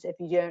arrangements if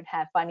you don't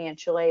have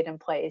financial aid in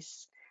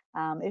place,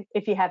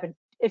 if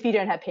you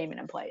don't have payment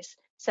in place.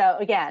 So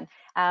again,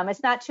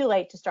 it's not too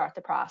late to start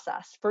the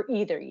process for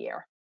either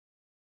year.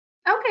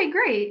 Okay,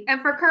 great. And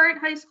for current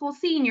high school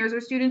seniors or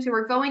students who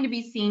are going to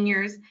be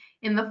seniors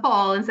in the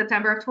fall in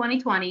September of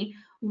 2020,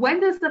 when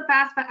does the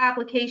FAFSA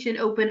application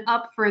open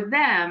up for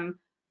them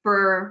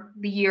for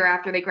the year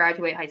after they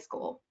graduate high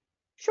school?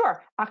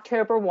 Sure,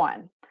 October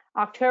 1.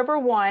 October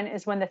 1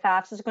 is when the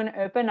FAFSA is going to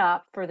open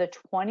up for the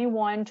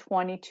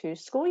 21-22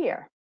 school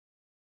year.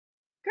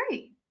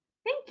 Great,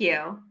 thank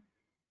you.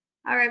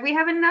 All right, we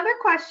have another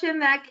question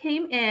that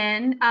came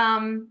in.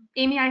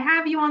 Amy, I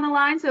have you on the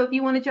line, so if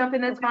you want to jump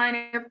in, that's fine.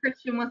 If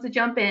Christian wants to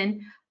jump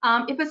in.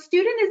 If a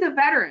student is a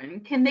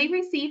veteran, can they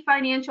receive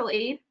financial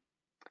aid?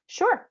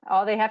 Sure,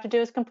 all they have to do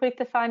is complete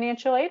the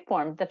financial aid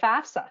form, the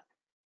FAFSA.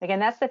 Again,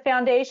 that's the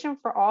foundation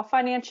for all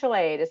financial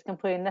aid is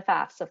completing the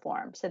FAFSA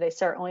form, so they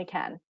certainly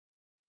can.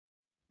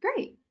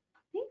 Great,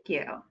 thank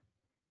you.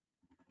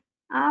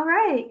 All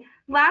right,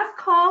 last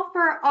call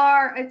for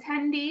our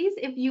attendees.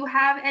 If you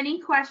have any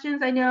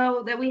questions, I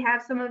know that we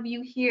have some of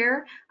you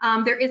here.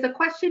 There is a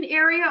question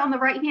area on the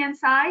right-hand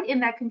side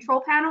in that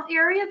control panel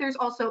area. There's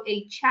also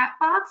a chat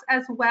box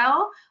as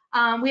well.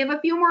 We have a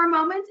few more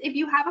moments. If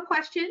you have a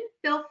question,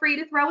 feel free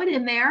to throw it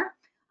in there.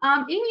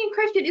 Amy and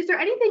Christian, is there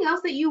anything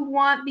else that you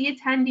want the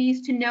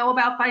attendees to know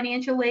about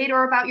financial aid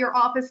or about your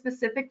office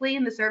specifically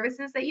and the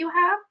services that you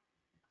have?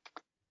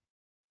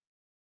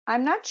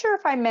 I'm not sure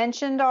if I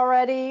mentioned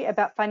already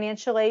about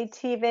Financial Aid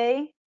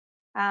TV.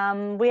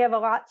 We have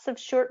lots of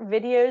short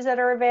videos that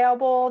are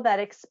available that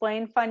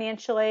explain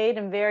financial aid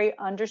in very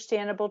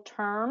understandable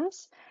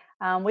terms.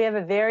 We have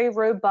a very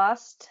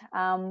robust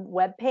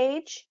web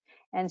page,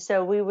 and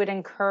so we would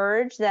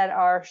encourage that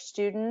our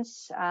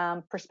students,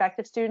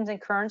 prospective students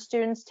and current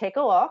students, take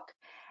a look.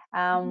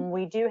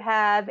 We do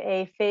have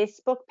a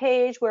Facebook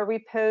page where we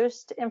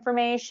post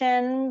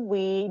information.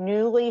 We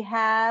newly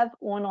have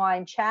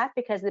online chat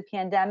because of the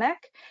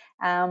pandemic.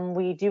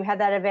 We do have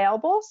that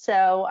available.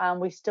 So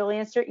we still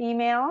answer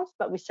emails,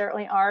 but we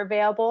certainly are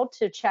available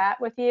to chat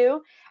with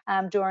you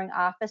during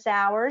office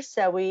hours.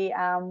 So we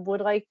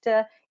would like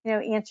to,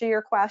 answer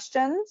your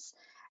questions.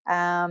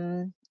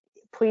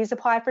 Please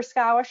apply for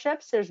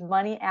scholarships. There's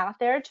money out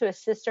there to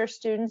assist our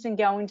students in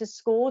going to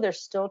school. There's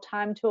still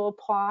time to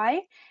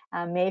apply.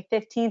 May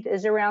 15th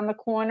is around the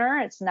corner.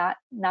 It's not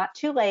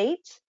too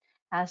late.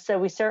 So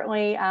we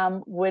certainly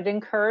would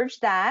encourage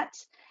that.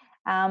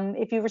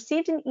 If you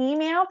received an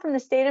email from the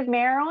state of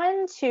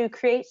Maryland to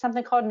create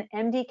something called an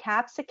MD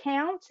CAPS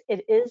account,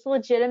 it is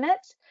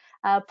legitimate.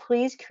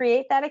 Please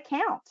create that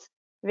account.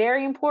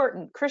 Very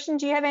important. Christian,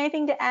 do you have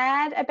anything to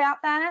add about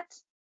that?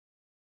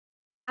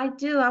 I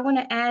do. I want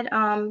to add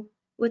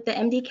with the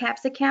MD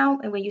CAPS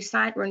account, and when you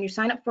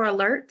sign up for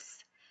alerts,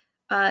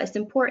 it's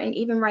important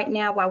even right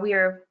now while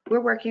we're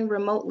working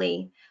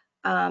remotely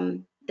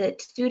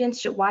that students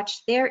should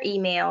watch their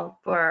email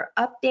for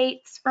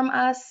updates from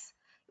us,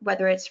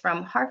 whether it's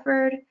from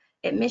Harford,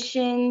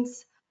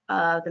 admissions,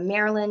 the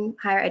Maryland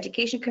Higher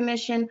Education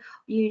Commission.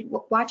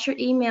 You watch your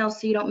emails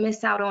so you don't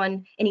miss out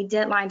on any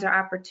deadlines or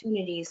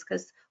opportunities,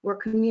 because we're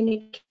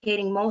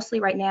communicating mostly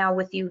right now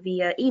with you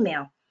via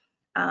email.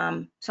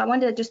 So I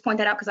wanted to just point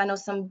that out, because I know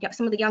some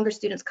of the younger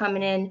students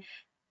coming in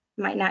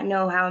might not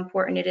know how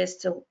important it is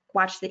to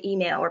watch the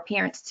email, or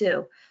parents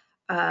too.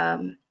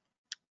 And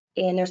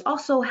there's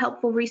also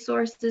helpful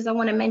resources I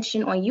want to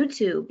mention on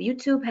YouTube.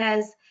 YouTube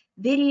has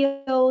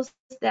videos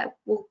that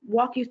will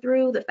walk you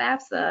through the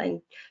FAFSA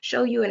and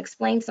show you and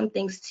explain some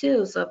things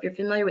too. So if you're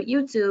familiar with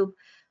YouTube,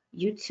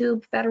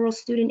 YouTube Federal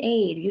Student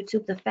Aid,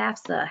 YouTube the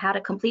FAFSA, how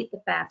to complete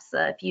the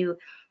FAFSA.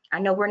 I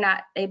know we're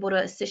not able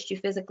to assist you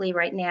physically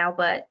right now,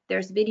 but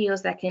there's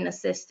videos that can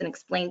assist and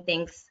explain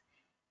things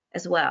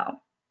as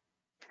well.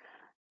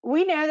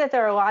 We know that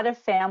there are a lot of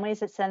families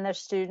that send their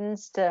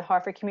students to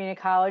Harford Community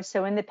College.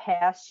 So in the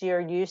past,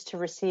 you're used to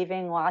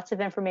receiving lots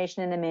of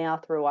information in the mail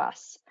through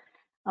us.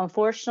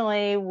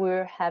 Unfortunately, we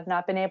have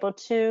not been able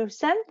to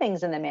send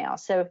things in the mail.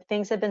 So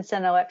things have been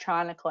sent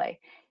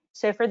electronically.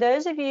 So for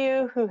those of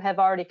you who have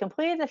already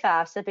completed the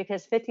FAFSA,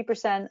 because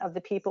 50% of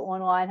the people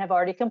online have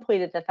already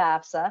completed the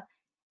FAFSA,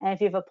 and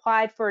if you've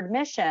applied for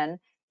admission,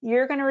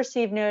 you're going to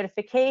receive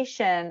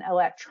notification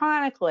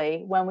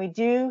electronically when we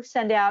do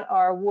send out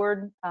our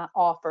award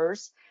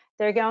offers.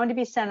 They're going to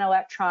be sent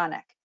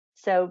electronic.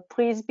 So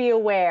please be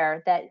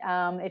aware that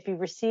if you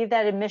receive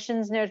that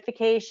admissions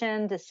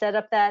notification to set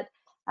up that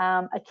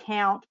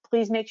account,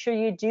 please make sure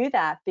you do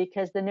that,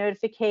 because the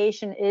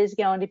notification is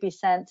going to be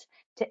sent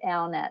to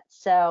ALNet.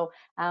 So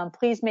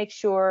please make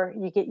sure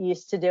you get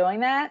used to doing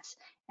that.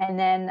 And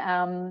then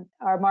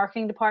our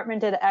marketing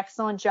department did an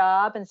excellent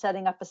job in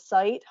setting up a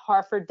site,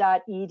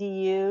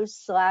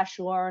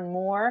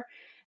 harford.edu/learn-more.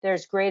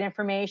 There's great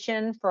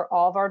information for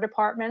all of our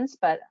departments,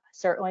 but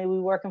certainly we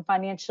work in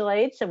financial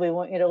aid, so we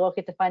want you to look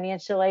at the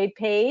financial aid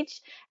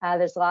page.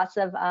 There's lots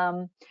of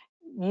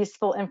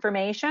useful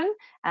information.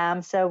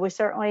 So we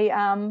certainly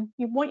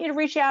want you to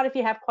reach out if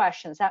you have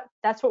questions.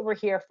 That's what we're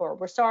here for.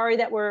 We're sorry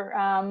that we're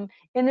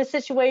in this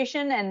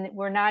situation and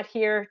we're not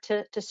here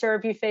to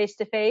serve you face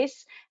to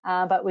face,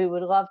 but we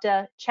would love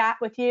to chat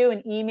with you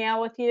and email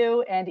with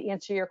you and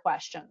answer your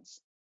questions.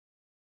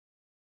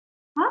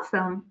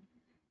 Awesome.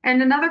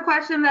 And another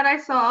question that I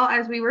saw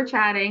as we were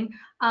chatting,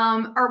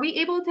 are we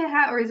able to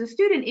have, or is a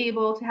student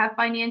able to have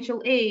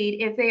financial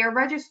aid if they are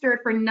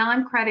registered for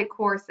non-credit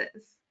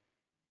courses?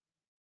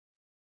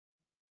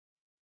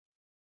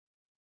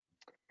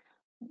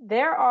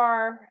 There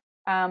are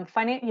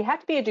you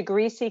have to be a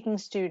degree-seeking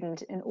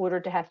student in order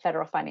to have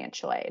federal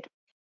financial aid.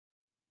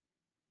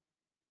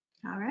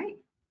 All right.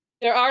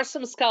 There are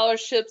some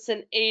scholarships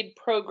and aid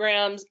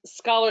programs,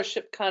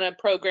 scholarship kind of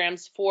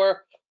programs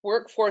for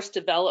workforce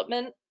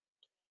development,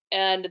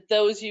 and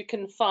those you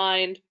can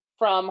find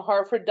from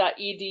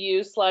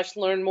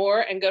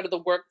harford.edu/learn-more and go to the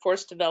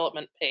workforce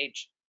development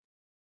page.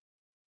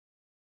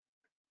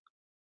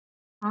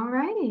 All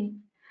righty.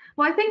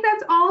 Well, I think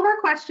that's all of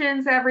our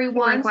questions,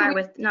 everyone. Inquire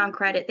with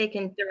non-credit, they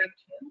can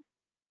direct you.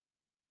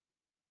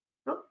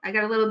 Oh, I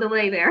got a little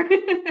delay there.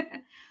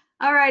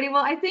 All righty.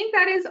 Well, I think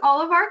that is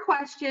all of our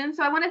questions.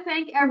 So I want to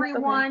thank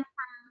everyone for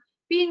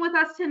being with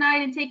us tonight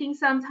and taking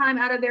some time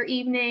out of their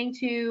evening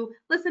to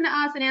listen to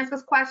us and ask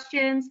us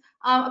questions.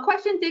 A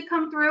question did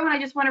come through, and I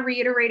just want to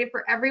reiterate it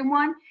for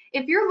everyone.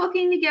 If you're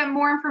looking to get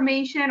more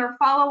information or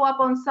follow up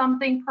on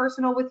something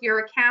personal with your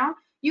account,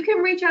 you can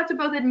reach out to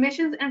both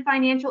admissions and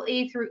financial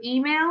aid through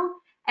email.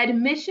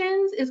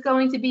 Admissions is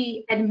going to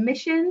be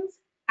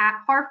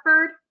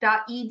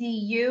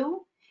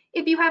admissions@harford.edu.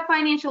 If you have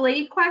financial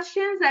aid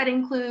questions, that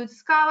includes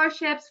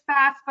scholarships,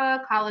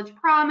 FAFSA, College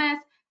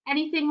Promise,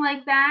 anything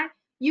like that,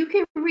 you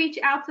can reach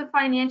out to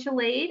financial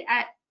aid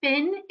at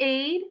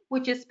FinAid,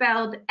 which is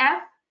spelled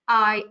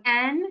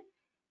FINAID,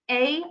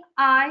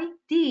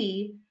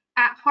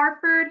 at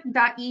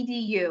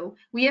harford.edu.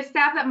 We have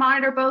staff that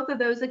monitor both of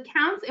those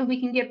accounts, and we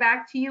can get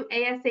back to you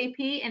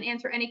ASAP and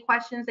answer any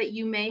questions that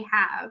you may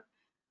have.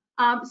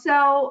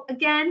 So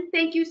again,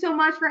 thank you so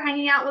much for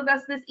hanging out with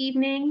us this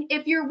evening.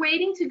 If you're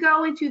waiting to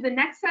go into the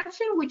next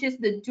session, which is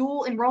the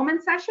dual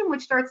enrollment session,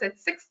 which starts at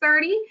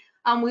 6:30,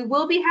 we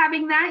will be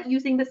having that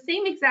using the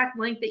same exact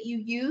link that you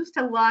used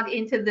to log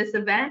into this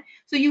event.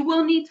 So you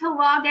will need to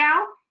log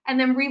out and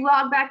then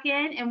re-log back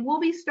in, and we'll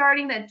be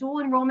starting that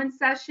dual enrollment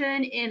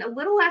session in a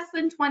little less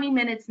than 20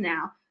 minutes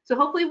now. So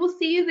hopefully we'll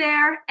see you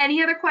there.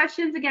 Any other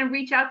questions, again,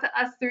 reach out to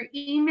us through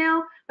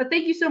email. But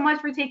thank you so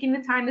much for taking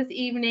the time this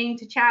evening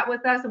to chat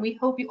with us, and we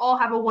hope you all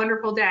have a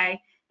wonderful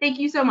day. Thank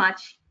you so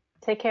much.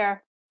 Take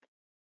care.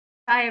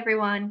 Bye,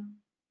 everyone.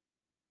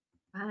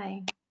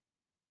 Bye.